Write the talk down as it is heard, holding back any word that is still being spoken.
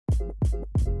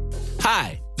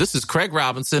Hi, this is Craig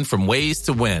Robinson from Ways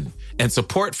to Win, and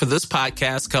support for this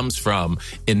podcast comes from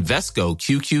Invesco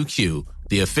QQQ,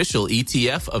 the official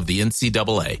ETF of the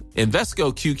NCAA.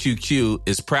 Invesco QQQ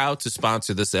is proud to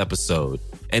sponsor this episode,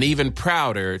 and even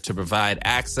prouder to provide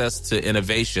access to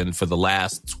innovation for the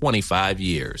last 25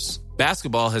 years.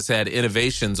 Basketball has had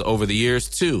innovations over the years,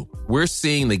 too. We're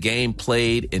seeing the game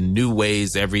played in new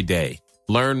ways every day.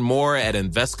 Learn more at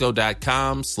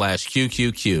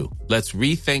Invesco.com/QQQ. Let's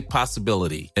rethink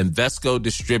possibility. Invesco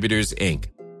Distributors, Inc.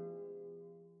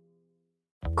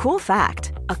 Cool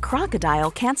fact, a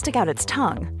crocodile can't stick out its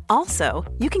tongue. Also,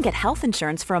 you can get health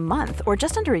insurance for a month or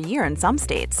just under a year in some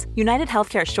states. United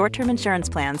Healthcare short-term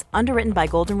insurance plans, underwritten by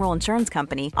Golden Rule Insurance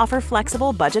Company, offer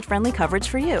flexible, budget-friendly coverage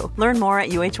for you. Learn more at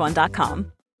UH1.com.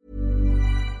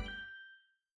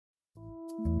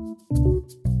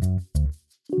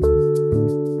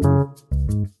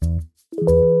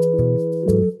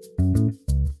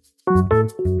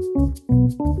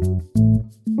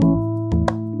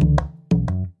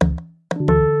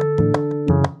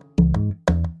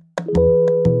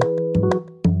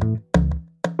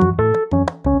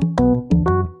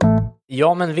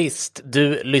 Ja men visst,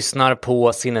 du lyssnar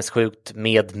på Sinnessjukt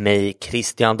med mig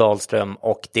Christian Dahlström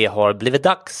och det har blivit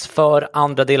dags för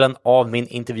andra delen av min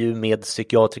intervju med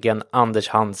psykiatrikern Anders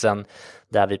Hansen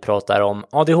där vi pratar om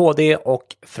ADHD och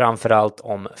framförallt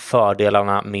om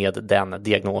fördelarna med den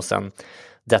diagnosen.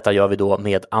 Detta gör vi då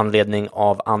med anledning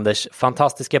av Anders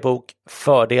fantastiska bok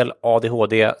Fördel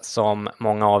ADHD som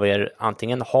många av er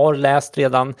antingen har läst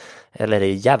redan eller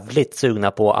är jävligt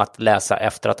sugna på att läsa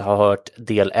efter att ha hört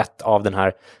del 1 av den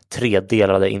här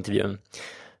 3-delade intervjun.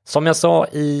 Som jag sa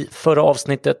i förra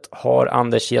avsnittet har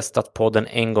Anders gästat podden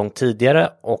en gång tidigare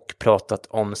och pratat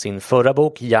om sin förra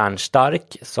bok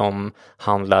Hjärnstark som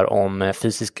handlar om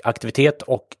fysisk aktivitet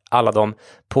och alla de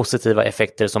positiva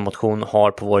effekter som motion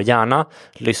har på vår hjärna.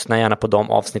 Lyssna gärna på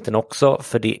de avsnitten också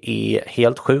för det är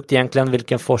helt sjukt egentligen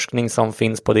vilken forskning som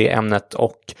finns på det ämnet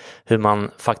och hur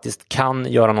man faktiskt kan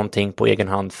göra någonting på egen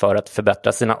hand för att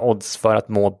förbättra sina odds för att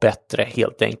må bättre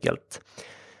helt enkelt.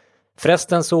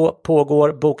 Förresten så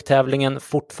pågår boktävlingen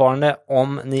fortfarande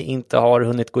om ni inte har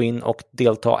hunnit gå in och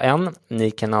delta än.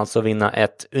 Ni kan alltså vinna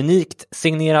ett unikt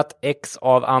signerat ex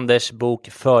av Anders bok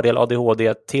Fördel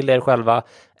ADHD till er själva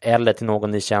eller till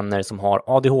någon ni känner som har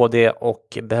ADHD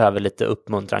och behöver lite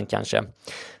uppmuntran kanske.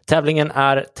 Tävlingen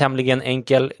är tämligen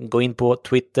enkel. Gå in på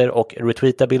Twitter och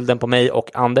retweeta bilden på mig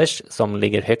och Anders som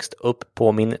ligger högst upp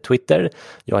på min Twitter.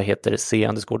 Jag heter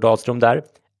C_Dahlström där.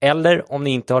 Eller om ni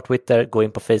inte har Twitter, gå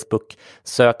in på Facebook.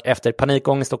 Sök efter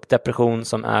panikångest och depression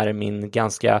som är min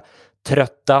ganska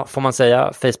trötta, får man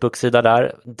säga, Facebook-sida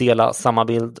där. Dela samma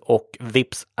bild och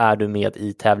vips är du med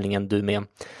i tävlingen du med.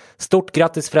 Stort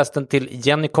grattis förresten till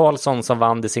Jenny Karlsson som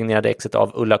vann det signerade exet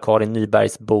av Ulla-Karin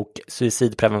Nybergs bok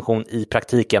Suicidprevention i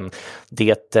praktiken.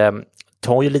 Det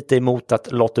tar ju lite emot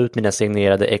att låta ut mina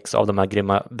signerade ex av de här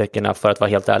grymma böckerna för att vara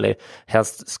helt ärlig.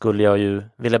 Helst skulle jag ju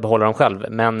vilja behålla dem själv.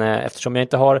 Men eftersom jag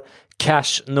inte har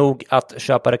cash nog att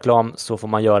köpa reklam så får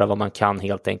man göra vad man kan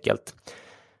helt enkelt.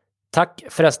 Tack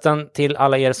förresten till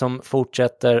alla er som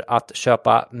fortsätter att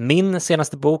köpa min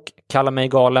senaste bok Kalla mig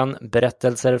galen,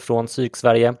 berättelser från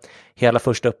Psyksverige. Hela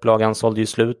första upplagan sålde ju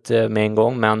slut med en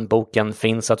gång men boken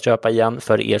finns att köpa igen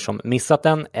för er som missat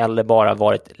den eller bara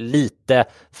varit lite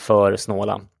för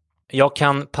snåla. Jag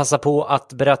kan passa på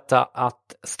att berätta att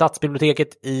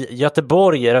Stadsbiblioteket i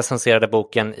Göteborg recenserade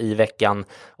boken i veckan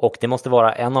och det måste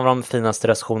vara en av de finaste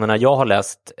recensionerna jag har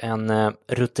läst. En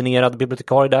rutinerad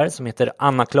bibliotekarie där som heter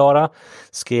Anna-Klara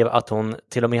skrev att hon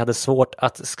till och med hade svårt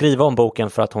att skriva om boken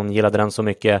för att hon gillade den så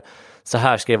mycket. Så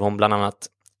här skrev hon bland annat: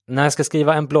 när jag ska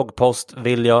skriva en bloggpost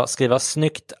vill jag skriva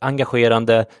snyggt,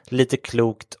 engagerande, lite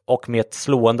klokt och med ett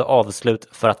slående avslut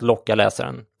för att locka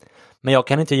läsaren. Men jag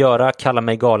kan inte göra Kalla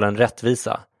mig galen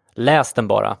rättvisa. Läs den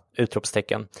bara!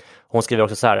 Utropstecken. Hon skriver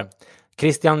också så här: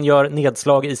 Christian gör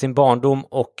nedslag i sin barndom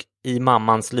och i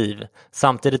mammans liv.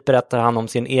 Samtidigt berättar han om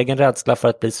sin egen rädsla för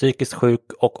att bli psykiskt sjuk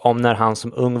och om när han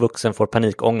som ung vuxen får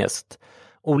panikångest.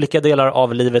 Olika delar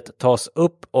av livet tas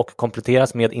upp och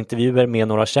kompletteras med intervjuer med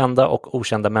några kända och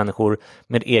okända människor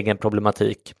med egen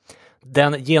problematik.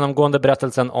 Den genomgående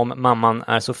berättelsen om mamman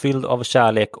är så fylld av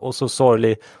kärlek och så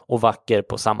sorglig och vacker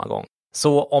på samma gång.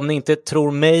 Så om ni inte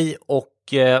tror mig, och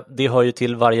det hör ju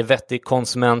till varje vettig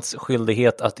konsuments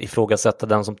skyldighet att ifrågasätta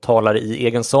den som talar i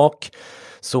egen sak,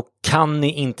 så kan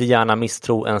ni inte gärna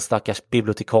misstro en stackars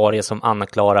bibliotekarie som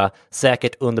Anna-Klara,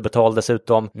 säkert underbetald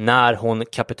dessutom, när hon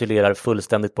kapitulerar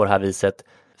fullständigt på det här viset.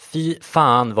 Fy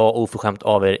fan vad oförskämt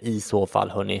av er i så fall,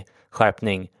 hörni.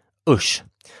 Skärpning. Usch.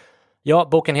 Ja,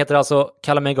 boken heter alltså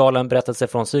Kalla mig galen, berättelse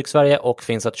från Psyksverige och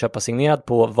finns att köpa signerad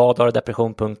på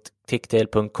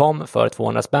vadhardepression.ticktail.com för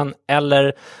 200 spänn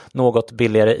eller något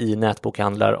billigare i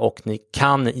nätbokhandlar, och ni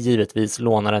kan givetvis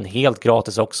låna den helt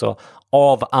gratis också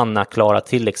av Anna-Klara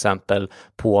till exempel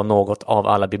på något av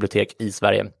alla bibliotek i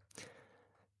Sverige.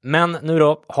 Men nu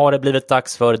då har det blivit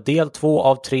dags för del 2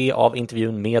 av 3 av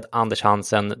intervjun med Anders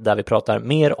Hansen, där vi pratar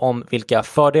mer om vilka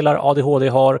fördelar ADHD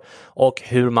har och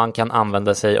hur man kan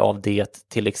använda sig av det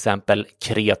till exempel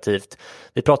kreativt.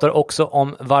 Vi pratar också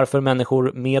om varför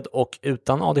människor med och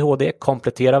utan ADHD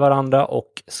kompletterar varandra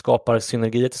och skapar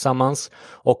synergier tillsammans,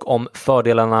 och om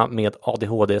fördelarna med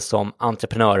ADHD som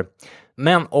entreprenör.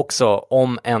 Men också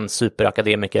om en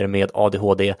superakademiker med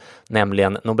ADHD,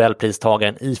 nämligen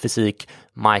Nobelpristagaren i fysik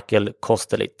Michael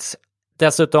Kosterlitz.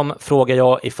 Dessutom frågar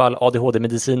jag ifall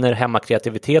ADHD-mediciner hämmar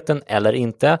kreativiteten eller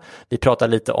inte. Vi pratar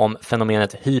lite om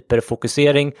fenomenet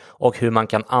hyperfokusering och hur man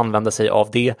kan använda sig av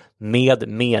det med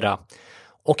mera.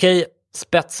 Okej,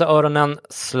 spetsa öronen,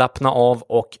 slappna av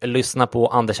och lyssna på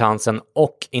Anders Hansen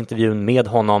och intervjun med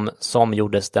honom som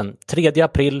gjordes den 3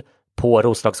 april på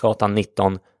Roslagsgatan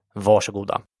 19.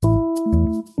 Varsågoda.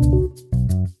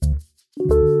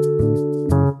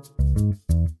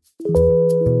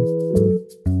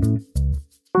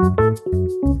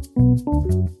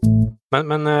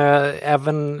 Men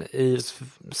även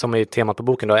som är temat på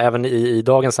boken då, även i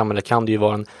dagens samhälle kan det ju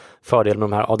vara en fördel med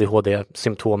de här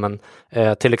ADHD-symptomen.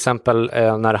 Till exempel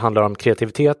när det handlar om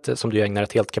kreativitet, som du ägnar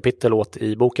ett helt kapitel åt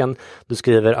i boken. Du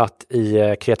skriver att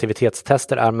i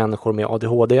kreativitetstester är människor med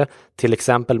ADHD till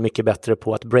exempel mycket bättre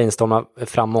på att brainstorma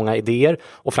fram många idéer,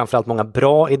 och framförallt många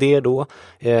bra idéer då,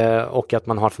 och att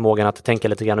man har förmågan att tänka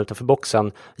lite grann utanför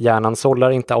boxen. Hjärnan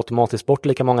sållar inte automatiskt bort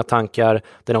lika många tankar,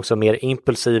 den är också mer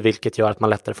impulsiv, vilket gör att man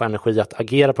lättare får energi att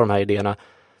agera på de här idéerna.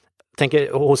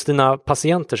 Tänker, hos dina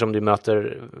patienter som du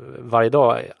möter varje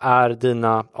dag, är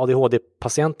dina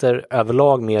ADHD-patienter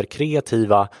överlag mer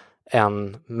kreativa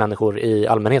än människor i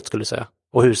allmänhet, skulle du säga?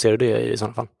 Och hur ser du det i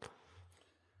sådana fall?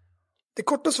 Det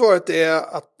korta svaret är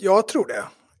att jag tror det.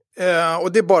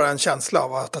 Och det är bara en känsla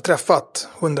av att ha träffat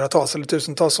hundratals eller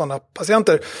tusentals sådana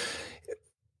patienter.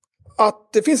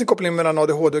 Att det finns en koppling mellan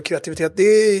ADHD och kreativitet, det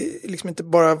är liksom inte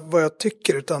bara vad jag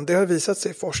tycker, utan det har visat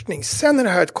sig i forskning. Sen är det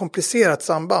här ett komplicerat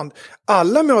samband.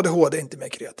 Alla med ADHD är inte mer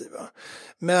kreativa.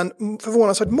 Men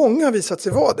förvånansvärt många har visat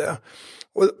sig vara det.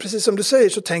 Och precis som du säger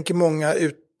så tänker många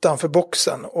utanför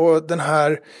boxen. Och den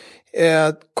här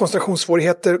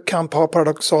koncentrationssvårigheter kan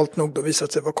paradoxalt nog då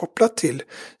visat sig vara kopplat till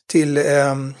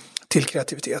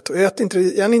kreativitet. Och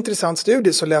en intressant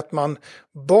studie så lät man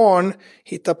barn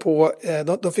hitta på,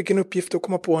 de fick en uppgift att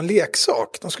komma på en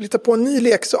leksak. De skulle hitta på en ny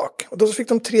leksak. Och då fick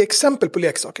de 3 exempel på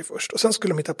leksaker först. Och sen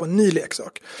skulle de hitta på en ny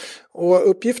leksak. Och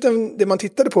uppgiften, det man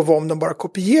tittade på var om de bara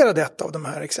kopierade ett av de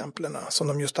här exemplen som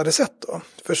de just hade sett då.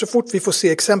 För så fort vi får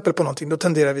se exempel på någonting, då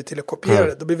tenderar vi till att kopiera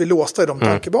det. Då blir vi låsta i de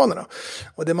tankebanorna.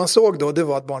 Och det man såg då, det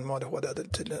var att barn med ADHD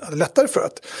hade lättare för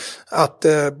att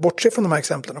bortse från de här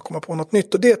exemplen och komma på något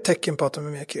nytt. Och det är ett tecken på att de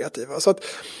är mer kreativa. Så att,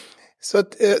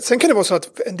 sen kan det vara så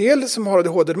att en del som har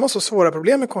ADHD, de har så svåra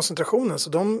problem med koncentrationen,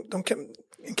 så en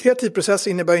kreativ process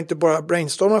innebär inte bara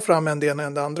brainstorma fram en del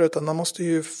än det andra, utan man måste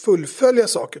ju fullfölja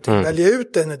saker, välja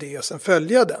ut en idé och sen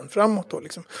följa den framåt då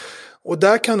liksom. Och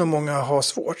där kan nog många ha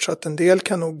svårt, så att en del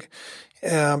kan nog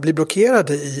bli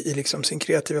blockerade i liksom sin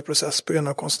kreativa process på grund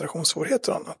av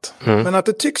koncentrationssvårigheter och annat. Men att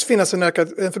det tycks finnas en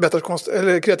förbättrad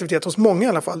kreativitet hos många i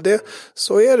alla fall,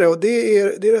 så är det, och det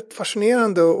är rätt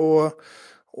fascinerande och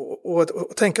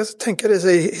tänka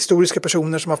sig historiska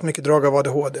personer som har haft mycket drag av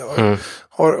ADHD och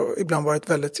har ibland varit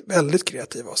väldigt, väldigt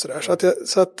kreativa och sådär.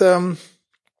 Så att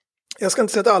jag ska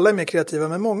inte säga att alla är mer kreativa,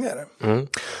 men många är det.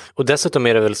 Och dessutom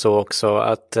är det väl så också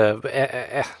att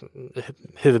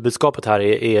huvudbudskapet här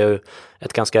är ju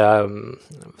ett ganska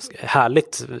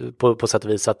härligt på sätt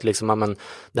och vis, att liksom,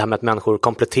 det här med att människor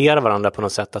kompletterar varandra på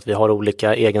något sätt, att vi har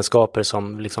olika egenskaper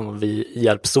som liksom vi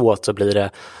hjälps åt, så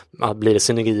blir det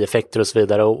synergieffekter och så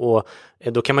vidare, och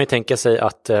då kan man ju tänka sig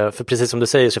att, för precis som du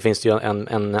säger så finns det ju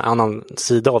en annan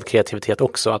sida av kreativitet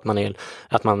också, att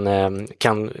man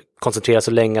kan koncentrera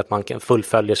sig länge, att man kan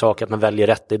fullfölja saker, att man väljer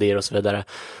rätt idéer och så vidare.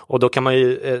 Och då kan man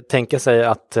ju tänka sig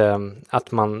att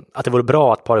det vore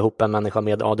bra att para ihop en människa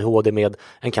med ADHD med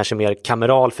en kanske mer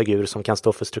kameral figur som kan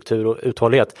stå för struktur och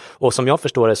uthållighet. Och som jag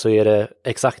förstår det så är det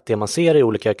exakt det man ser i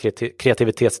olika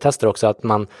kreativitetstester också, att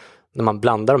när man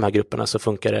blandar de här grupperna så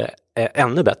funkar det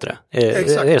ännu bättre.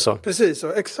 Exakt. Är det så? Precis,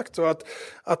 så exakt så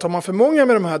att har man för många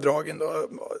med de här dragen då,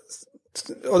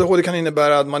 ADHD kan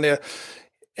innebära att man är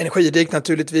energirik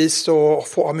naturligtvis och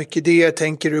får ha mycket idéer,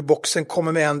 tänker ur boxen,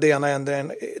 kommer med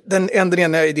den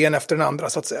ena idén efter den andra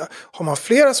så att säga. Har man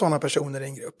flera sådana personer i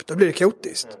en grupp, då blir det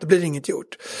kaotiskt, då blir det inget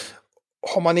gjort.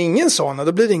 Har man ingen sådana,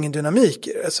 då blir det ingen dynamik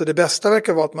i det. Så det bästa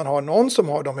verkar vara att man har någon som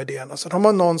har de idéerna. Så har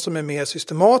man någon som är mer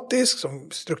systematisk,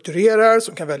 som strukturerar,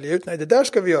 som kan välja ut, nej det där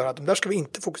ska vi göra, de där ska vi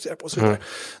inte fokusera på och så vidare.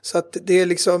 Så att det är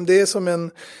liksom, det är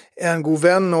som en god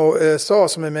vän sa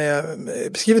som är med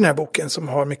beskriver den här boken, som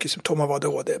har mycket symptom av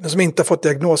ADHD, men som inte har fått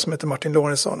diagnos, som heter Martin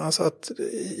Lorentzon. Han sa att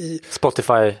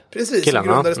Spotify-killen. Precis, som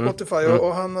grundade Spotify.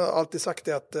 Och han har alltid sagt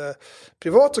det att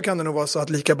privat så kan det nog vara så att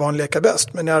lika barn leka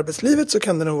bäst, men i arbetslivet så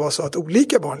kan det nog vara så att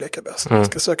olika barn leka bäst. Man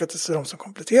ska söka till sig de som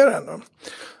kompletterar en.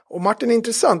 Och Martin är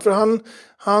intressant, för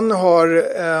han har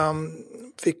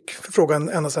fick förfrågan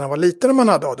ända sedan han var liten om han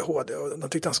hade ADHD, och de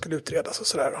tyckte han skulle utredas och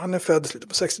sådär. Han är född i slutet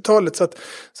på 60-talet,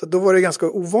 så då var det ganska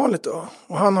ovanligt då.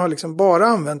 Och han har liksom bara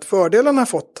använt fördelarna han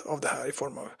fått av det här i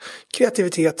form av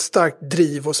kreativitet, starkt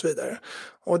driv och så vidare.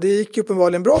 Och det gick ju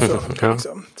uppenbarligen bra för honom.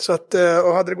 Liksom. Så att,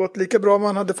 och hade det gått lika bra om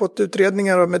han hade fått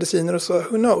utredningar och mediciner och så, who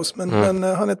knows. Men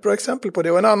han är ett bra exempel på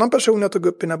det. Och en annan person jag tog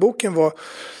upp i den här boken var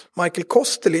Michael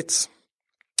Kosterlitz,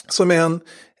 som är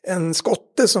en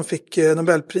skotte som fick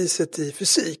Nobelpriset i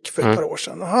fysik för ett par år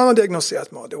sedan. Och han har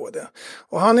diagnostiserat med ADHD.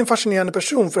 Och han är en fascinerande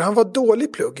person, för han var dålig i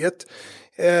plugget.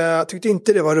 Tyckte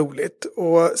inte det var roligt.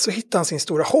 Och så hittade han sin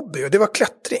stora hobby, och det var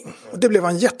klättring. Och det blev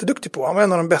han jätteduktig på. Han var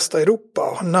en av de bästa i Europa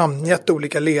och har namngett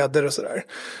olika leder och sådär.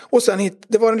 Och sen,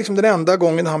 det var liksom den enda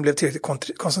gången han blev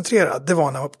tillräckligt koncentrerad. Det var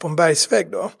när han var på en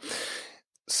bergsvägg då.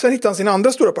 Sen hittade han sin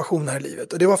andra stora passion här i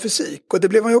livet, och det var fysik. Och det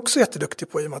blev han ju också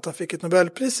jätteduktig på i och med att han fick ett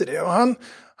Nobelpris i det. Och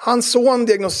hans son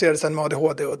diagnostiserades sen med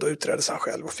ADHD, och då utreddes han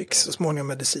själv och fick så småningom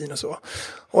medicin och så.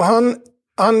 Och han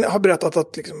har berättat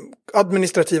att liksom,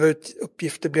 administrativa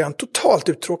uppgifter blir han totalt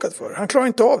uttråkad för. Han klarar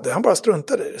inte av det, han bara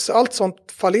struntar i det. Så allt sånt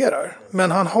fallerar.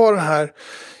 Men han har den här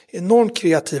enormt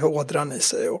kreativa ådran i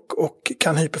sig och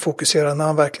kan hyperfokusera när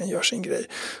han verkligen gör sin grej.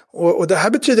 Och det här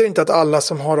betyder inte att alla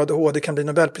som har ADHD kan bli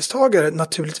Nobelpristagare,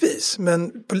 naturligtvis.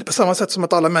 Men på samma sätt som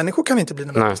att alla människor kan inte bli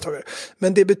Nobelpristagare.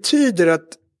 Men det betyder att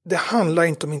det handlar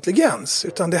inte om intelligens,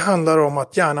 utan det handlar om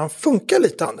att hjärnan funkar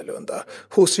lite annorlunda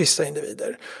hos vissa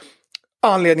individer.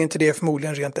 Anledningen till det är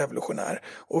förmodligen rent evolutionär.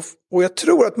 Och jag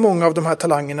tror att många av de här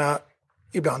talangerna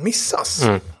ibland missas.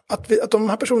 Att de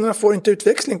här personerna får inte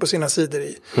utväxling på sina sidor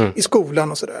i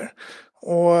skolan och sådär.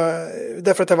 Och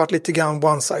därför att det har varit lite grann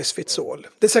one size fits all.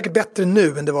 Det är säkert bättre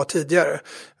nu än det var tidigare.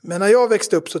 Men när jag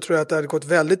växte upp så tror jag att det hade gått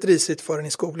väldigt risigt för en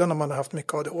i skolan om man har haft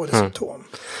mycket ADHD-symptom.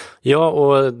 Ja,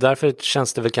 och därför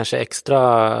känns det väl kanske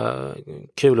extra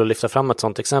kul att lyfta fram ett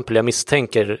sådant exempel. Jag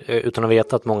misstänker, utan att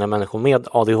veta, att många människor med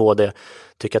ADHD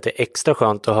tycker att det är extra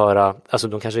skönt att höra, alltså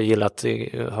de kanske gillar att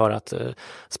höra att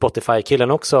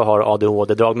Spotify-killen också har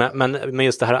ADHD-drag, men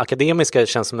just det här akademiska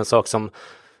känns som en sak som,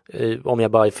 om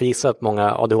jag bara får gissa, att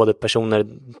många ADHD-personer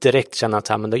direkt känner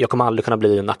att men jag kommer aldrig kunna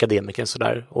bli en akademiker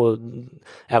sådär. Och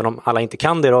även om alla inte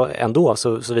kan det då, ändå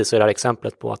så visar det här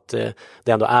exemplet på att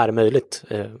det ändå är möjligt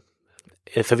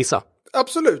för vissa.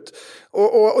 Absolut.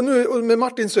 Och nu med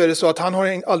Martin så är det så att han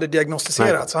har aldrig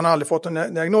diagnostiserats. Han har aldrig fått en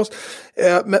diagnos.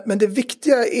 Men det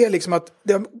viktiga är liksom att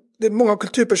det är många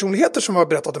kulturpersonligheter som har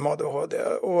berättat om ADHD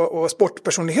och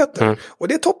sportpersonligheter. Och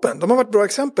det är toppen. De har varit bra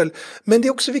exempel. Men det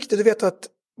är också viktigt att veta att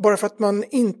bara för att man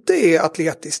inte är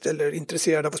atletisk eller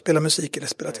intresserad av att spela musik eller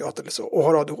spela teater eller så och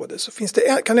har ADHD, så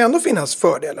kan det ändå finnas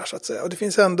fördelar så att säga. Och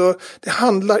det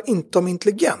handlar inte om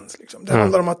intelligens. Liksom. Det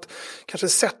handlar om att kanske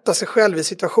sätta sig själv i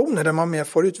situationer där man mer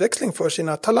får utväxling för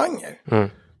sina talanger.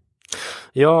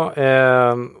 Ja,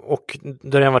 och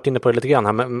du har redan varit inne på det lite grann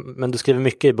här, men du skriver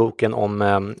mycket i boken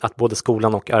om att både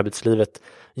skolan och arbetslivet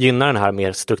gynnar den här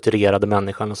mer strukturerade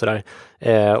människan och sådär,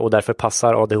 och därför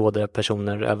passar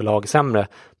ADHD-personer överlag sämre.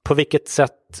 På vilket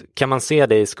sätt kan man se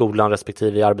det i skolan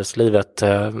respektive i arbetslivet,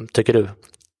 tycker du?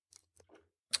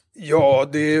 Ja,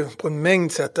 det är på en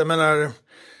mängd sätt. Jag menar,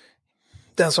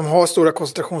 den som har stora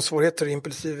koncentrationssvårigheter,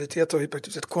 impulsivitet och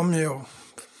hyperaktivitet kommer ju att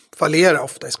fallera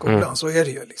ofta i skolan, så är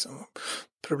det ju liksom.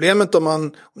 Problemet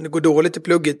om det går dåligt i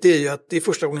plugget, det är ju att det är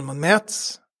första gången man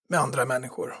mäts med andra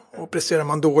människor. Och presterar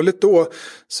man dåligt då,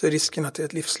 så är risken att det är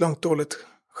ett livslångt dåligt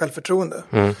självförtroende.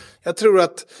 Jag tror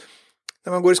att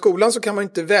när man går i skolan så kan man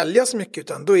inte välja så mycket,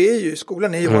 utan då är ju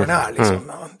skolan vad den är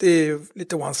liksom. Det är ju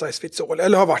lite one size fits all,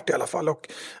 eller har varit i alla fall. Och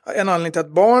en anledning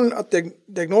till att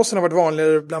diagnosen har varit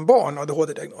vanligare bland barn,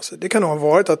 ADHD-diagnoser, det kan nog ha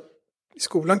varit att i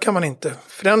skolan kan man inte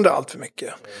förändra allt för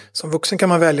mycket. Som vuxen kan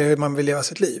man välja hur man vill leva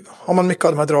sitt liv. Har man mycket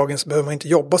av de här dragen så behöver man inte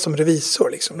jobba som revisor.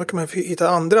 Liksom. Då kan man hitta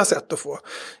andra sätt att få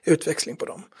utväxling på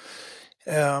dem.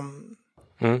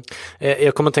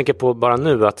 Jag kommer att tänka på bara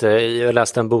nu att jag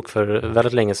läste en bok för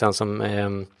väldigt länge sedan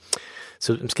som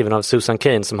skriven av Susan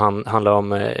Cain som handlar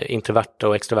om introverta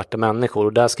och extroverta människor.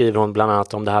 Och där skriver hon bland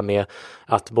annat om det här med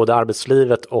att både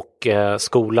arbetslivet och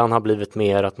skolan har blivit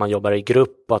mer att man jobbar i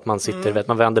grupp och att man sitter,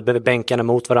 man vänder bänkarna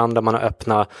mot varandra, man har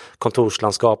öppna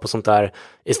kontorslandskap och sånt där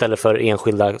istället för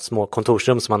enskilda små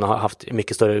kontorsrum som man har haft i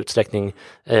mycket större utsträckning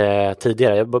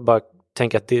tidigare. Jag bara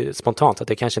tänker att det är spontant att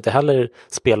det kanske inte heller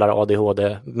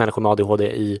spelar människor med ADHD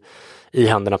i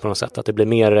händerna på något sätt, att det blir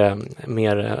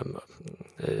mer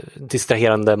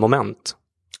distraherande moment.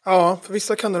 Ja, för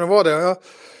vissa kan det nog vara det. Jag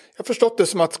har förstått det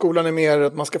som att skolan är mer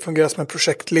att man ska fungera som en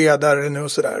projektledare nu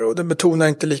och sådär, och den betonar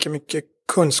inte lika mycket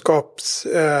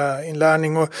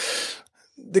kunskapsinlärning och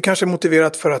det kanske är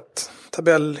motiverat för att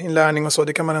tabellinlärning och så,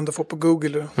 det kan man ändå få på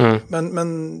Google.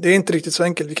 Men det är inte riktigt så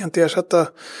enkelt. Vi kan inte ersätta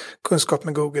kunskap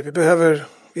med Google. Vi behöver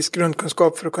viss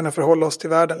grundkunskap för att kunna förhålla oss till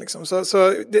världen. Liksom.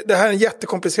 Så det här är en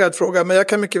jättekomplicerad fråga, men jag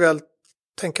kan mycket väl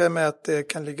tänka mig att det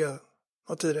kan ligga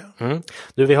något i det.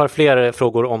 Vi har fler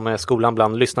frågor om skolan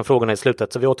bland lyssnarfrågorna i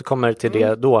slutet, så vi återkommer till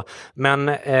det då. Men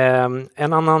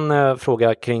en annan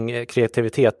fråga kring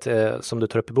kreativitet som du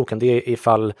tar upp i boken, det är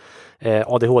ifall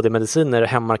ADHD-mediciner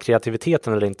hämmar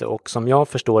kreativiteten eller inte. Och som jag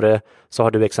förstår det så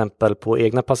har du exempel på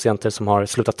egna patienter som har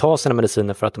slutat ta sina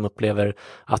mediciner för att de upplever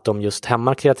att de just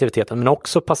hämmar kreativiteten. Men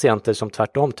också patienter som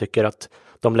tvärtom tycker att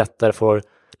de lättare får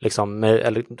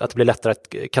eller att det blir lättare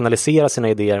att kanalisera sina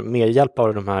idéer med hjälp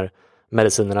av de här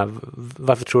medicinerna.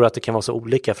 Varför tror du att det kan vara så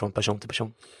olika från person till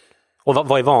person? Och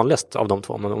vad är vanligast av de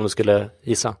två om du skulle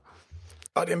gissa?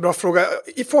 Ja, det är en bra fråga.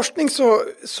 I forskning så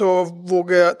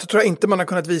tror jag inte man har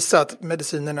kunnat visa att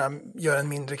medicinerna gör en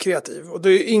mindre kreativ. Och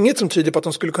det är inget som tyder på att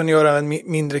de skulle kunna göra en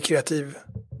mindre kreativ,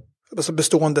 alltså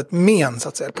beståendet men så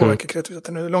att säga, påverkar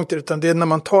kreativiteten under lång tid, utan det är när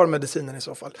man tar medicinen i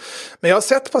så fall. Men jag har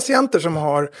sett patienter som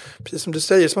har, precis som du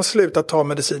säger, som har slutat ta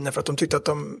mediciner för att de tyckte att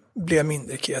de blev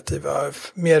mindre kreativa,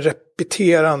 mer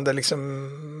repeterande,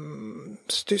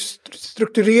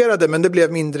 strukturerade, men det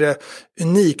blev mindre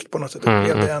unikt på något sätt.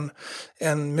 Det blev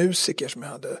en musiker som jag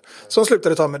hade, som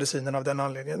slutade ta medicinen av den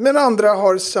anledningen. Men andra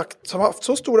har sagt, som har haft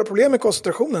så stora problem med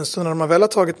koncentrationen, så när de väl har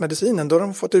tagit medicinen, då har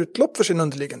de fått utlopp för sin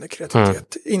underliggande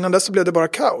kreativitet. Innan dess så blev det bara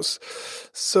kaos.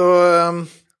 Så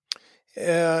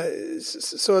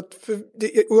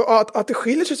att det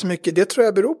skiljer sig så mycket, det tror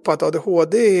jag beror på att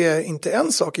ADHD är inte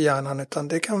en sak i hjärnan, utan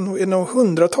det är nog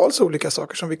hundratals olika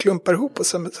saker som vi klumpar ihop och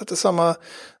sätter samma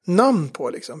namn på.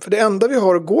 Liksom. För det enda vi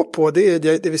har att gå på, det är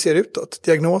det vi ser utåt,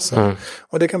 diagnosen.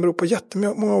 Och det kan bero på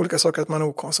jättemånga olika saker, att man är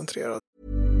okoncentrerad.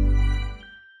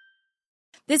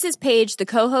 This is Paige, the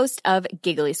co-host of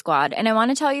Giggly Squad, and I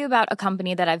want to tell you about a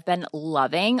company that I've been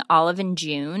loving, Olive &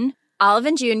 June.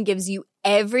 Olive & June gives you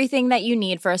everything that you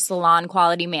need for a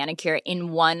salon-quality manicure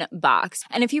in one box.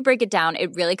 And if you break it down,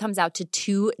 it really comes out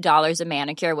to $2 a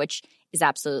manicure, which is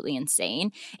absolutely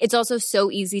insane. It's also so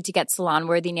easy to get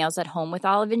salon-worthy nails at home with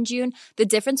Olive & June. The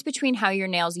difference between how your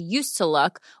nails used to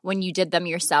look when you did them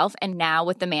yourself and now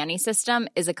with the Mani system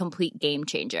is a complete game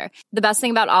changer. The best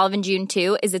thing about Olive & June,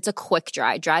 too, is it's a quick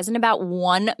dry. Dries in about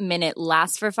 1 minute,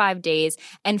 lasts for 5 days,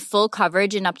 and full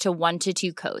coverage in up to 1 to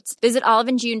 2 coats. Visit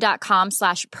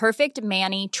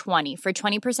oliveandjune.com/perfectmani20 for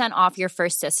 20% off your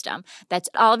first system. That's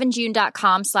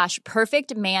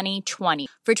oliveandjune.com/perfectmani20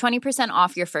 for 20%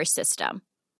 off your first system.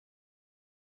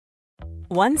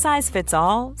 One size fits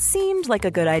all seemed like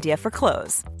a good idea for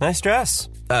clothes. Nice dress.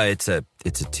 It's a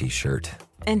t-shirt.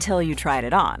 Until you tried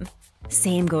it on.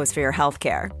 Same goes for your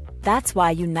healthcare. That's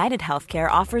why United Healthcare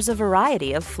offers a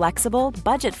variety of flexible,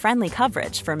 budget-friendly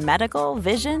coverage for medical,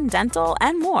 vision, dental,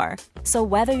 and more. So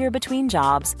whether you're between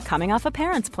jobs, coming off a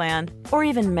parent's plan, or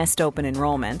even missed open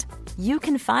enrollment, you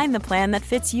can find the plan that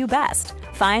fits you best.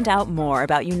 Find out more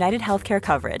about United Healthcare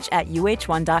coverage at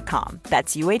uh1.com.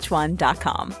 That's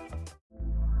uh1.com.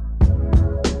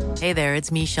 Hey there,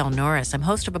 it's Michelle Norris. I'm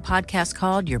host of a podcast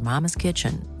called Your Mama's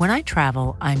Kitchen. When I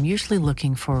travel, I'm usually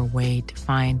looking for a way to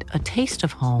find a taste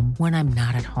of home when I'm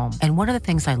not at home. And one of the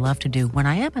things I love to do when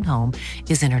I am at home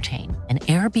is entertain. And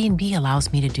Airbnb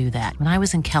allows me to do that. When I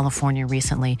was in California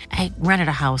recently, I rented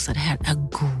a house that had a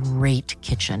great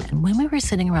kitchen. And when we were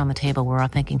sitting around the table, we were all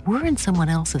thinking, we're in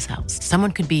someone else's house.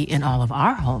 Someone could be in all of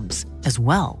our homes as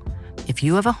well. If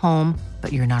you have a home,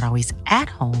 but you're not always at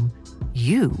home,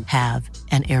 you have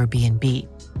an Airbnb.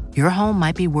 Your home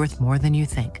might be worth more than you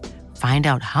think. Find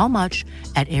out how much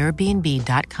at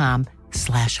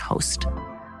airbnb.com/host.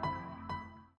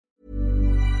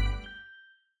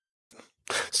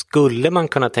 Skulle man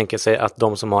kunna tänka sig att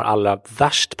de som har allra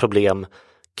värst problem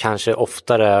kanske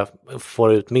oftare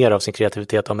får ut mer av sin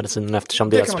kreativitet av medicinen eftersom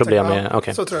deras problem är...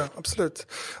 Okay. Så tror jag, absolut.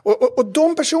 Och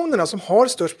de personerna som har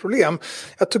störst problem,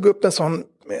 jag tog upp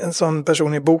en sån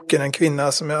person i boken, en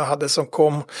kvinna som jag hade som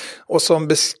kom och som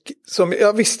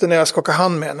jag visste när jag skakade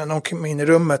hand med henne när hon kom in i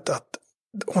rummet att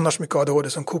hon har så mycket ADHD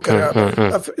som kokar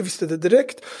över. Jag visste det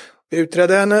direkt. Vi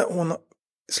utredde henne, hon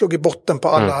slog i botten på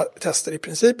alla tester i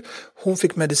princip. Hon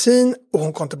fick medicin och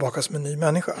hon kom tillbaka som en ny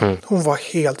människa. Hon var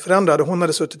helt förändrad. Hon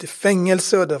hade suttit i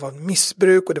fängelse och det var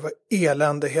missbruk och det var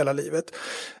elände hela livet.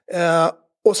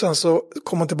 Och sen så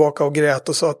kom hon tillbaka och grät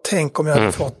och sa, tänk om jag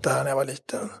hade fått det här när jag var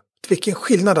liten. Vilken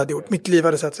skillnad hade gjort. Mitt liv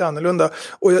hade sett sig annorlunda.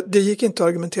 Och det gick inte att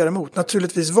argumentera emot.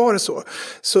 Naturligtvis var det så.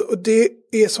 Så det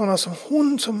är sådana som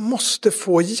hon som måste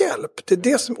få hjälp. Det är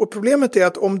det som, och problemet är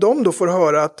att om de då får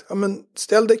höra att ja, men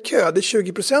ställ dig i kö, det är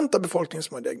 20% av befolkningen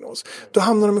som har diagnos. Då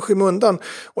hamnar de i skymundan.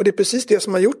 Och det är precis det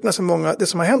som har gjort när så många, det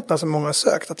som har hänt när så många har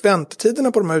sökt. Att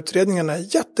väntetiderna på de här utredningarna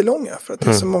är jättelånga. För att det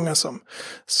är så många som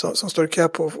står i kö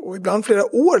på. Och ibland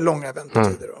flera år långa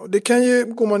väntetider. Och det kan ju,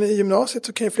 går man i gymnasiet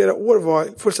så kan ju flera år vara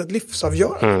fullständigt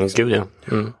livsavgörande. Gud ja.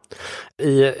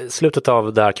 I slutet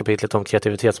av det här kapitlet om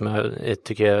kreativitet som jag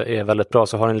tycker är väldigt bra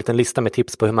så har en liten lista med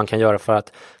tips på hur man kan göra för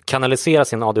att kanalisera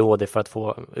sin ADHD för att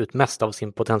få ut mest av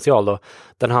sin potential då.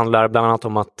 Den handlar bland annat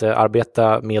om att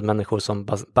arbeta med människor som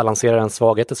balanserar en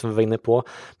svaghet som vi var inne på,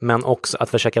 men också att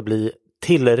försöka bli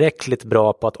tillräckligt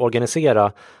bra på att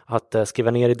organisera, att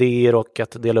skriva ner idéer och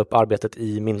att dela upp arbetet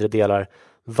i mindre delar.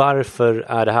 Varför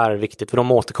är det här viktigt? För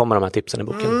de återkommer de här tipsen i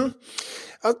boken.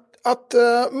 Att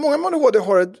många med ADHD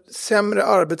har ett sämre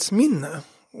arbetsminne.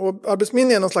 Och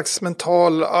arbetsminne är någon slags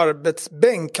mental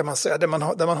arbetsbänk kan man säga.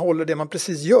 Där man håller det man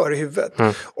precis gör i huvudet.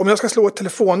 Om jag ska slå ett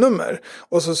telefonnummer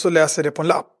och så läser jag det på en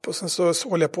lapp. Och sen så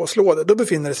håller jag på att slå det. Då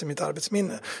befinner det sig i mitt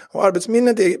arbetsminne. Och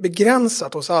arbetsminnet är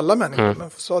begränsat hos alla människor. Men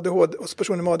hos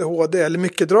personer med ADHD eller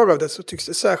mycket drag av det så tycks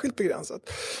det särskilt begränsat.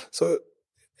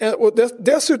 Och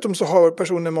dessutom så har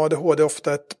personer med ADHD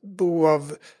ofta ett behov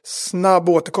av snabb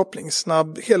återkoppling,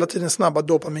 hela tiden snabba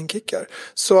dopaminkickar.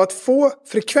 Så att få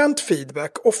frekvent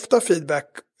feedback, ofta feedback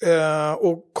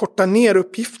och korta ner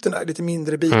uppgifterna i lite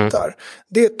mindre bitar.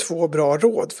 Det är 2 bra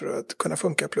råd för att kunna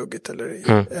funka plugget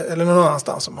eller någon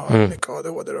annanstans som har mycket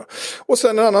ADHD. Då. Och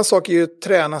sen en annan sak är ju att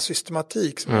träna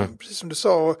systematik, precis som du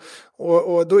sa.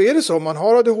 Och då är det så, om man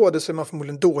har ADHD så är man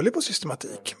förmodligen dålig på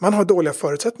systematik. Man har dåliga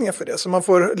förutsättningar för det, så man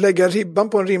får lägga ribban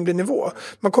på en rimlig nivå.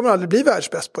 Man kommer aldrig bli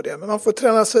världsbäst på det, men man får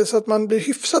träna sig så att man blir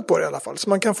hyfsad på det i alla fall. Så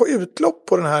man kan få utlopp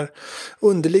på den här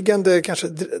underliggande kanske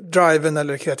driven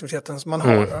eller kreativiteten som man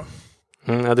har.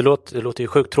 Ja, det låter ju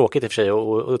sjukt tråkigt i och för sig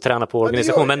att träna på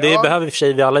organisation, men det behöver i och för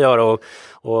sig vi alla göra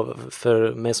och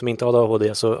för mig som inte har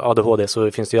ADHD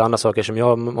så finns det ju andra saker som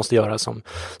jag måste göra som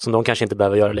de kanske inte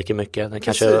behöver göra lika mycket. Det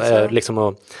kanske är liksom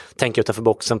att tänka utanför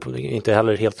boxen inte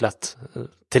heller helt lätt,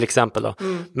 till exempel då.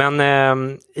 Men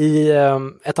i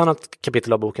ett annat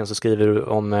kapitel av boken så skriver du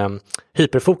om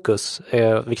hyperfokus,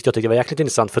 vilket jag tycker var jäkligt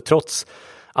intressant, för trots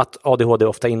att ADHD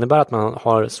ofta innebär att man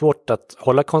har svårt att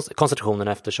hålla koncentrationen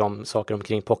eftersom saker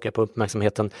omkring pockar på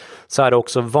uppmärksamheten, så är det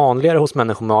också vanligare hos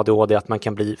människor med ADHD att man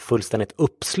kan bli fullständigt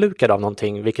uppslukad av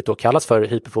någonting, vilket då kallas för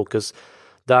hyperfokus.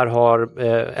 Det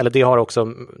har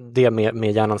också det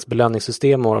med hjärnans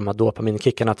belöningssystem och de här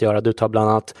dopaminkickarna att göra. Du tar bland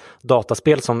annat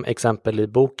dataspel som exempel i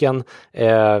boken.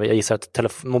 Jag gissar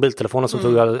att mobiltelefonen som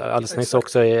tog alldeles nyss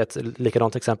också är ett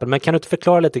likadant exempel. Men kan du inte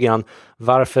förklara lite grann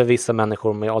varför vissa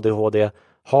människor med ADHD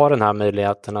har den här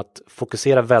möjligheten att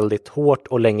fokusera väldigt hårt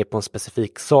och länge på en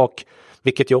specifik sak,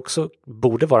 vilket ju också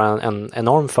borde vara en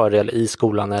enorm fördel i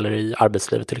skolan eller i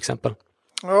arbetslivet till exempel?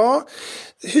 Ja,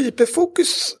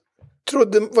 hyperfokus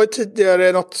var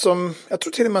tidigare något som, jag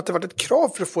tror till och med att det var ett krav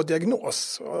för att få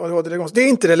diagnos. Det är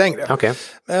inte det längre. Okay.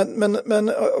 Men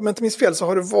om jag inte minns fel så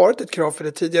har det varit ett krav för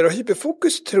det tidigare. Och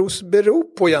hyperfokus tros bero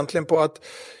på egentligen på att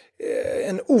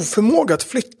en oförmåga att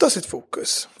flytta sitt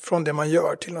fokus från det man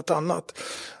gör till något annat.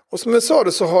 Och som jag sa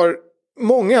det så har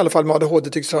många i alla fall med ADHD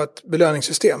tycks ha ett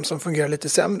belöningssystem som fungerar lite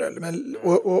sämre.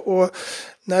 Och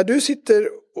när du sitter,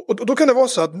 och då kan det vara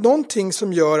så att någonting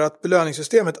som gör att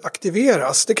belöningssystemet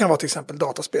aktiveras, det kan vara till exempel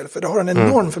dataspel, för det har en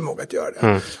enorm förmåga att göra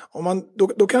det.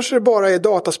 Då kanske det bara är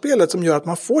dataspelet som gör att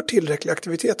man får tillräcklig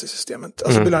aktivitet i systemet,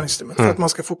 alltså belöningssystemet, för att man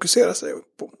ska fokusera sig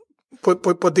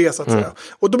på det så att säga.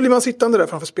 Och då blir man sittande där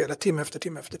framför spelet timme efter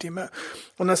timme efter timme.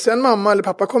 Och när sen mamma eller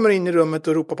pappa kommer in i rummet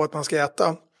och ropar på att man ska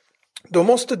äta, då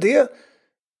måste det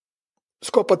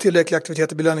skapa tillräcklig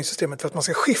aktivitet i belöningssystemet för att man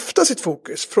ska skifta sitt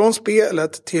fokus från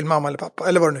spelet till mamma eller pappa,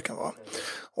 eller vad det nu kan vara.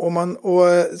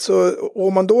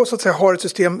 Om man då så att säga har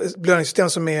ett belöningssystem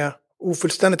som är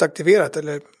ofullständigt aktiverat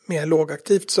eller mer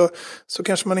lågaktivt så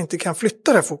kanske man inte kan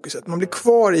flytta det här fokuset. Man blir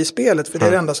kvar i spelet för det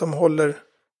är det enda som håller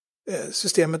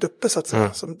systemet uppe så att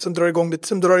säga. Som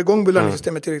drar igång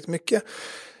belöningssystemet tillräckligt mycket.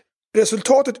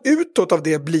 Resultatet utåt av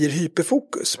det blir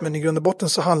hyperfokus, men i grund och botten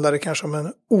så handlar det kanske om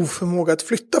en oförmåga att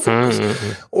flytta fokus.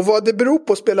 Och vad det beror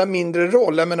på spelar mindre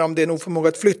roll. Jag menar om det är en oförmåga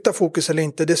att flytta fokus eller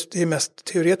inte, det är mest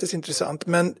teoretiskt intressant.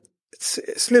 Men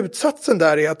slutsatsen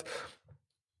där är att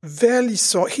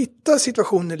hitta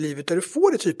situationer i livet där du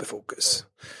får ett hyperfokus.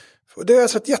 Och det har jag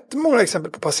sett jättemånga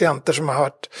exempel på patienter som har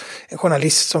hört en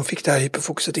journalist som fick det här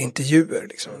hyperfokuset i intervjuer.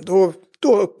 Liksom.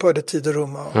 Då upphörde tid och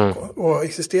rum att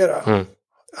existera.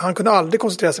 Han kunde aldrig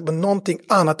koncentrera sig på någonting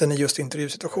annat än i just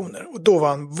intervjusituationer. Och då var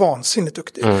han vansinnigt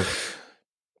duktig.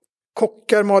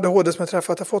 Kockar med ADHD som jag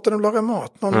träffat har fått den att laga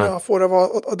mat. Någon får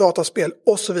av dataspel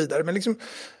och så vidare. Men liksom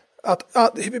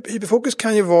att hyperfokus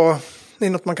kan ju vara det är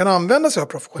något man kan använda sig av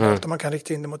professionellt och man kan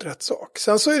rikta in det mot rätt sak.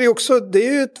 Sen så är det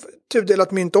är ju ett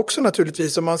tudelat mynt också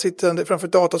naturligtvis. Om man sitter framför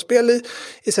ett dataspel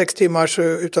i 6 timmar så,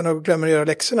 utan att glömma att göra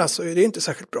läxorna så är det inte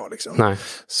särskilt bra. Liksom. Nej.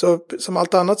 Så som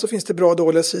allt annat så finns det bra och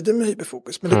dåliga sidor med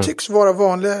hyperfokus. Men det tycks vara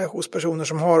vanligare hos personer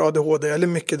som har ADHD eller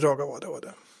mycket drag av ADHD.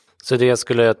 Så det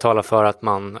skulle tala för att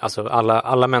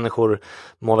alla människor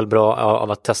mår väl bra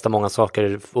av att testa många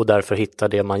saker och därför hitta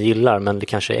det man gillar, men det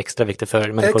kanske är extra viktigt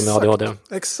för människor med ADHD.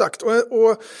 Exakt,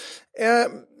 och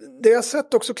det jag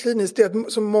sett också kliniskt,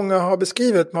 det som många har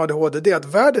beskrivit med ADHD, det är att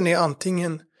världen är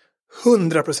antingen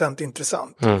 100%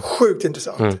 intressant, sjukt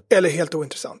intressant, eller helt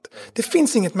ointressant. Det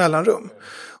finns inget mellanrum.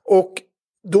 Och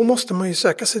då måste man ju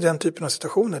söka sig den typen av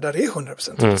situationer där det är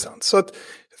 100% intressant. Så att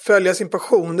följa sin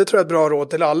passion, det tror jag är ett bra råd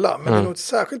till alla. Men det är nog ett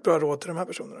särskilt bra råd till de här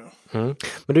personerna.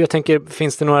 Men jag tänker,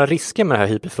 finns det några risker med det här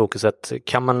hyperfokuset?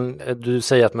 Du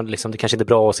säger att det kanske inte är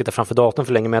bra att sitta framför datorn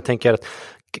för länge, men jag tänker att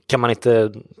kan man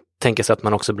inte tänka sig att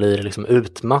man också blir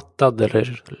utmattad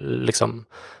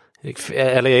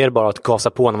eller är det bara att gasa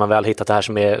på när man väl hittat det här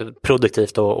som är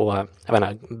produktivt och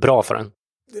bra för en?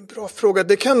 Det är en bra fråga.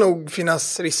 Det kan nog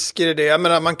finnas risker i det. Jag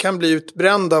menar, man kan bli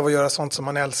utbränd av att göra sånt som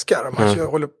man älskar. Om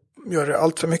man gör det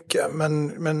allt för mycket.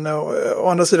 Men å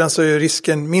andra sidan så är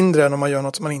risken mindre än om man gör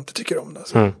något som man inte tycker om.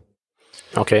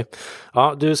 Okej.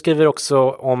 Ja, du skriver också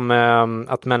om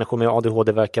att människor med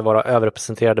ADHD verkar vara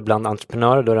överrepresenterade bland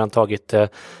entreprenörer. Du har redan tagit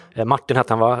Martin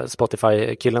hette han va?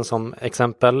 Spotify-killen som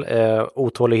exempel.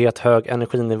 Otålighet, hög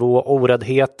energinivå,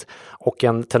 oräddhet och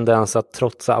en tendens att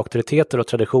trotsa auktoriteter och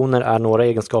traditioner är några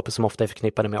egenskaper som ofta är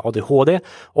förknippade med ADHD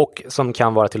och som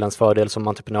kan vara till ens fördel som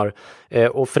entreprenör.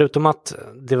 Och förutom att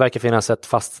det verkar finnas ett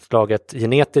fastslaget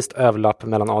genetiskt överlapp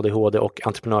mellan ADHD och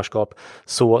entreprenörskap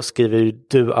så skriver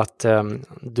du att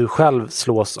du själv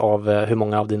slås av hur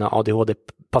många av dina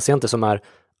ADHD-patienter som är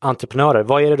entreprenörer.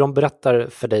 Vad är det de berättar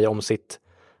för dig om sitt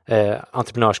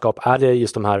entreprenörskap? Är det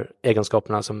just de här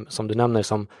egenskaperna som du nämner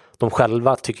som de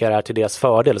själva tycker är till deras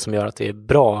fördel som gör att det är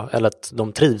bra eller att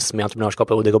de trivs med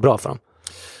entreprenörskap och det går bra för dem?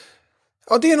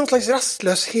 Ja, det är någon slags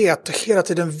rastlöshet och hela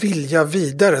tiden vilja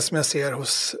vidare som jag ser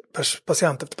hos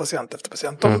patient efter patient efter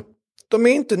patient. De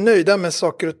är inte nöjda med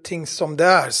saker och ting som det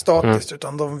är statiskt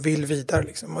utan de vill vidare.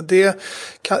 Liksom. Och det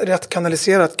rätt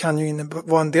kanaliserat kan ju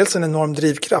vara dels en enorm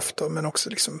drivkraft då, men också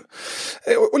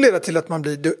och leda till att man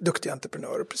blir duktig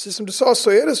entreprenör. Precis som du sa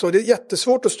så är det så. Det är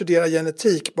jättesvårt att studera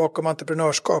genetik bakom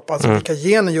entreprenörskap. Alltså vilka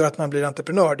gener gör att man blir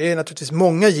entreprenör. Det är naturligtvis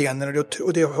många gener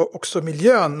och det är också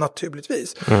miljön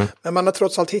naturligtvis. Men man har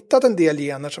trots allt hittat en del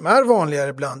gener som är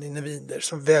vanligare bland individer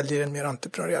som väljer en mer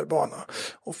entreprenöriell bana.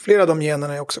 Och flera av de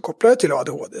generna är också kopplade till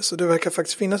ADHD. Så det verkar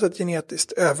faktiskt finnas ett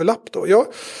genetiskt överlapp då.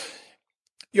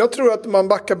 Jag tror att man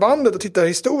backar bandet och tittar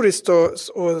historiskt och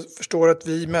förstår att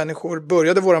vi människor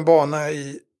började våran bana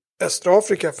i östra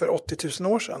Afrika för 80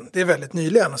 000 år sedan. Det är väldigt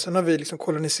nyligen. Och sen har vi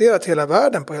koloniserat hela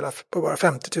världen på bara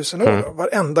 50 000 år.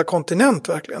 Varenda kontinent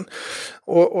verkligen.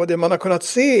 Och det man har kunnat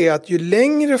se är att ju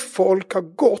längre folk har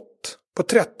gått på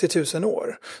 30 000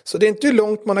 år. Så det är inte hur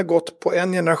långt man har gått på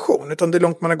en generation utan det är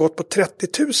långt man har gått på 30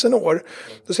 000 år.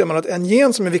 Då ser man att en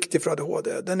gen som är viktig för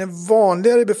ADHD den är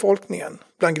vanligare i befolkningen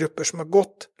bland grupper som har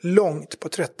gått långt på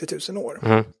 30 000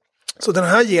 år. Så den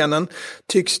här genen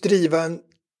tycks driva en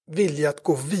vilja att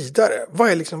gå vidare. Vad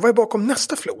är bakom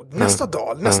nästa flod, nästa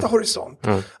dal, nästa horisont?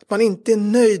 Att man inte är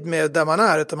nöjd med där man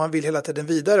är utan man vill hela tiden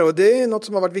vidare. Och det är något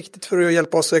som har varit viktigt för att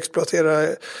hjälpa oss att exploatera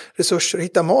resurser och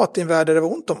hitta mat i en värld där det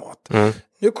var ont om mat.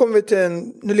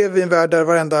 Nu lever vi i en värld där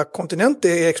varenda kontinent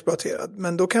är exploaterad.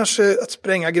 Men då kanske att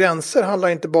spränga gränser handlar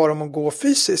inte bara om att gå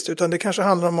fysiskt utan det kanske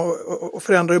handlar om att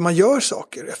förändra hur man gör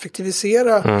saker,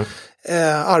 effektivisera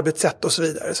arbetssätt och så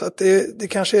vidare. Så att det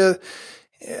kanske är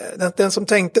Den som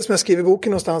tänkte, som jag skriver i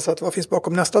boken någonstans, att vad finns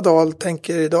bakom nästa dal,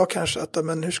 tänker idag kanske att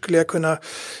men hur skulle jag kunna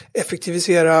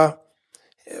effektivisera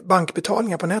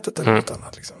bankbetalningar på nätet eller något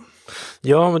annat liksom.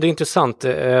 Ja, men det är intressant.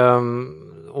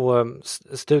 Och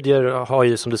studier har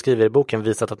ju, som du skriver i boken,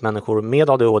 visat att människor med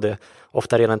ADHD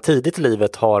ofta redan tidigt i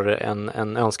livet har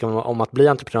en önskan om att bli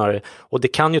entreprenörer. Och det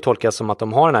kan ju tolkas som att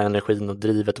de har den här energin och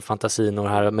drivet och fantasin och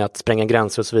det här med att spränga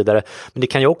gränser och så vidare. Men det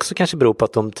kan ju också kanske bero på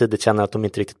att de tidigt känner att de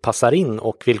inte riktigt passar in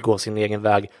och vill gå sin egen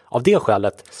väg av det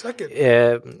skälet.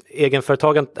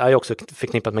 Egenföretagen är ju också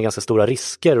förknippat med ganska stora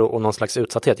risker och någon slags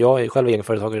utsatthet. Jag är själv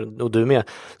egenföretagare och du med,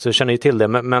 så jag känner ju till det.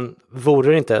 Men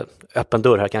vore det inte, öppen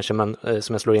dörr här kanske, men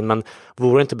som jag slår in, men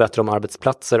vore det inte bättre om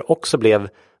arbetsplatser också blev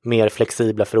mer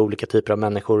flexibla för olika typer av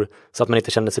människor så att man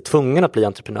inte känner sig tvungen att bli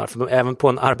entreprenör? För även på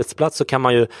en arbetsplats så kan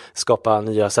man ju skapa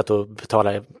nya sätt att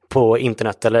betala på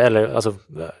internet eller alltså,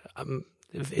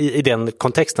 i den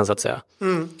kontexten så att säga.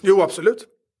 Jo, absolut.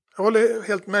 Jag håller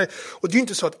helt med. Och det är ju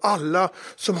inte så att alla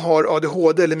som har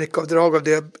ADHD eller mycket av drag av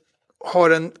det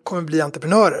kommer bli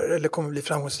entreprenörer eller kommer bli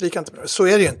framgångsrika entreprenörer. Så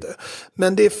är det ju inte.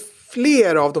 Men det är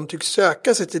fler av dem tycks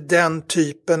söka sig till den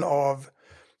typen av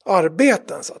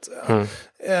arbeten så att säga.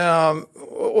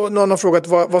 Och någon har frågat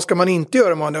vad ska man inte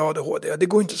göra med ADHD? Det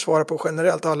går inte att svara på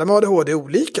generellt. Alla med ADHD är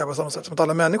olika på samma sätt som att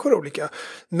alla människor är olika.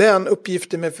 Men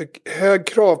uppgifter med för hög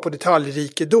krav på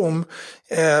detaljrikedom,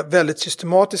 väldigt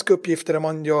systematiska uppgifter där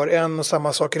man gör en och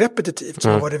samma sak repetitivt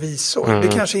som att vara revisor. Det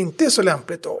kanske inte är så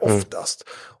lämpligt då, oftast.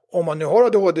 Om man nu har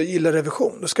ADHD och gillar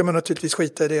revision, då ska man naturligtvis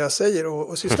skita i det jag säger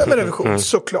och syssla med revision,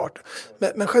 såklart.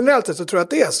 Men generellt sett så tror jag att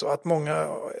det är så att många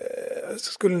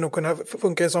skulle nog kunna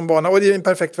funka i en sån bana. Och i en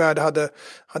perfekt värld hade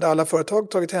alla företag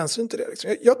tagit hänsyn till det.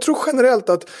 Liksom. Jag tror generellt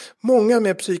att många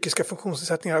med psykiska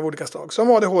funktionsnedsättningar av olika slag,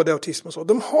 som ADHD, autism och så,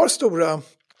 de har stora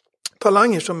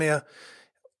talanger som är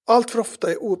allt för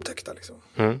ofta är oupptäckta. Liksom.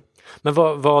 Men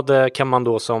vad kan man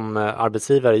då som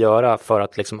arbetsgivare göra för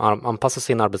att liksom anpassa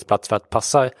sin arbetsplats för att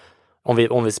passa, om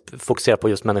vi fokuserar på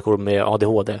just människor med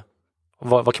ADHD?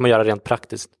 Vad kan man göra rent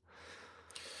praktiskt?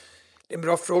 Det är en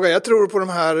bra fråga. Jag tror på de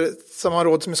här samma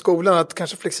råd som i skolan, att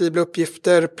kanske flexibla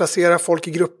uppgifter, placera folk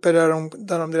i grupper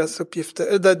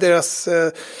där deras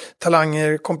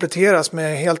talanger kompletteras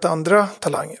med helt andra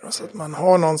talanger. Så att man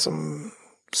har någon som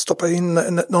stoppar in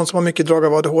någon som har mycket drag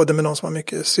av ADHD med någon som har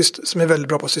mycket som är väldigt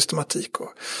bra på systematik och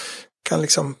kan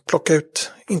liksom plocka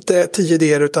ut inte 10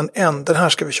 idéer utan den här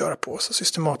ska vi köra på, så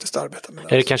systematiskt arbeta med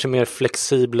den. Är det kanske mer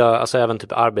flexibla, alltså även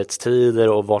typ arbetstider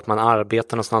och vart man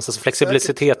arbetar någonstans, alltså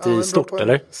flexibilitet i stort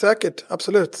eller? Säkert,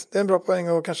 absolut. Det är en bra poäng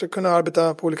och kanske kunna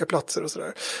arbeta på olika platser och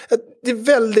sådär. Det är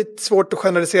väldigt svårt att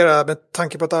generalisera med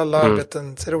tanke på att alla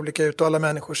arbeten ser olika ut och alla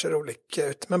människor ser olika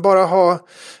ut. Men bara ha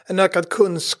en ökad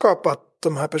kunskap att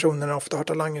de här personerna ofta har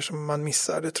talanger som man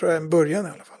missar. Det tror jag är en början i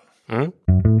alla fall.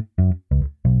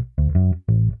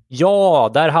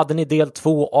 Ja, där hade ni del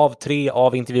 2 av 3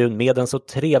 av intervjun med den så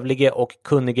trevlige och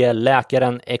kunnige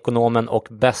läkaren, ekonomen och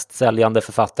bästsäljande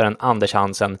författaren Anders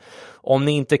Hansen. Om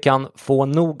ni inte kan få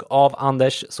nog av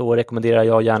Anders så rekommenderar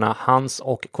jag gärna hans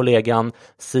och kollegan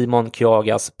Simon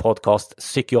Kjagas podcast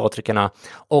Psykiatrikerna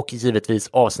och givetvis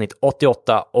avsnitt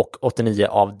 88 och 89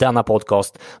 av denna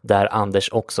podcast där Anders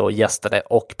också gästade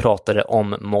och pratade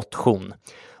om motion.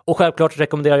 Och självklart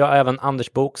rekommenderar jag även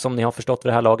Anders bok som ni har förstått vid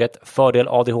det här laget, Fördel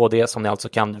ADHD, som ni alltså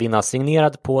kan vinna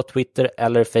signerad på Twitter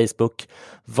eller Facebook.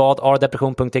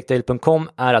 Vadardepression.ticktail.com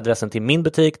är adressen till min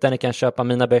butik där ni kan köpa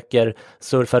mina böcker.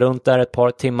 Surfa runt där ett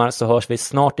par timmar så hörs vi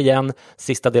snart igen.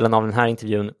 Sista delen av den här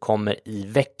intervjun kommer i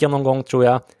veckan någon gång tror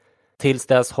jag. Tills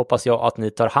dess hoppas jag att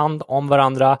ni tar hand om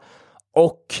varandra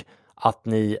och att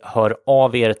ni hör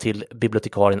av er till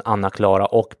bibliotekarien Anna-Klara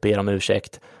och ber om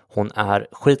ursäkt. Hon är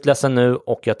skitledsen nu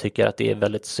och jag tycker att det är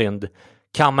väldigt synd.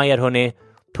 Kamma er hörni.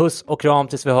 Puss och kram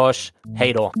tills vi hörs.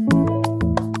 Hej då!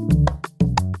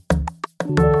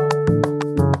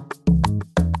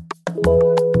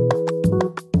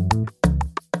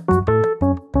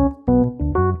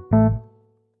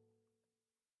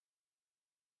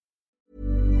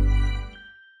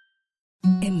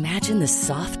 Imagine the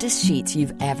softest sheets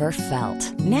you've ever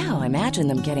felt. Now imagine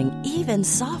them getting even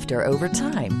softer over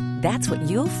time. That's what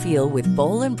you'll feel with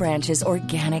Boll & Branch's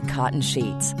organic cotton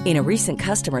sheets. In a recent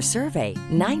customer survey,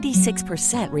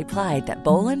 96% replied that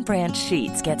Boll & Branch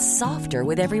sheets get softer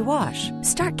with every wash.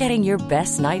 Start getting your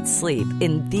best night's sleep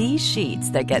in these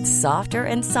sheets that get softer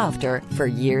and softer for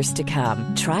years to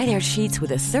come. Try their sheets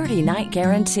with a 30-night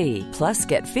guarantee. Plus,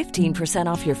 get 15%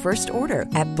 off your first order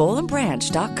at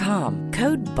BollandBranch.com.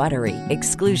 Code BUTTERY.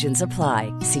 Exclusions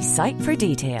apply. See site for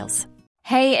details.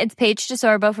 Hey, it's Paige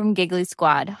DeSorbo from Giggly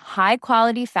Squad. High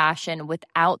quality fashion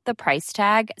without the price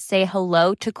tag. Say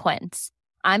hello to Quince.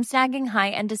 I'm snagging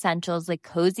high-end essentials like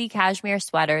cozy cashmere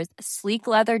sweaters, sleek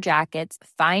leather jackets,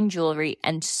 fine jewelry,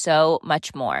 and so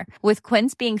much more. With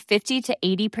Quince being 50 to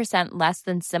 80% less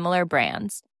than similar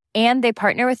brands. And they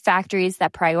partner with factories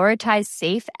that prioritize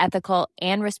safe, ethical,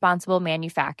 and responsible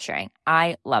manufacturing.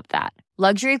 I love that.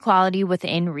 Luxury quality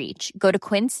within reach. Go to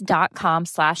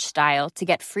quince.com/style to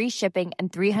get free shipping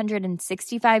and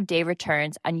 365-day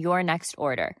returns on your next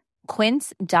order.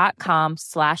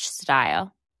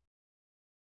 Quince.com/style.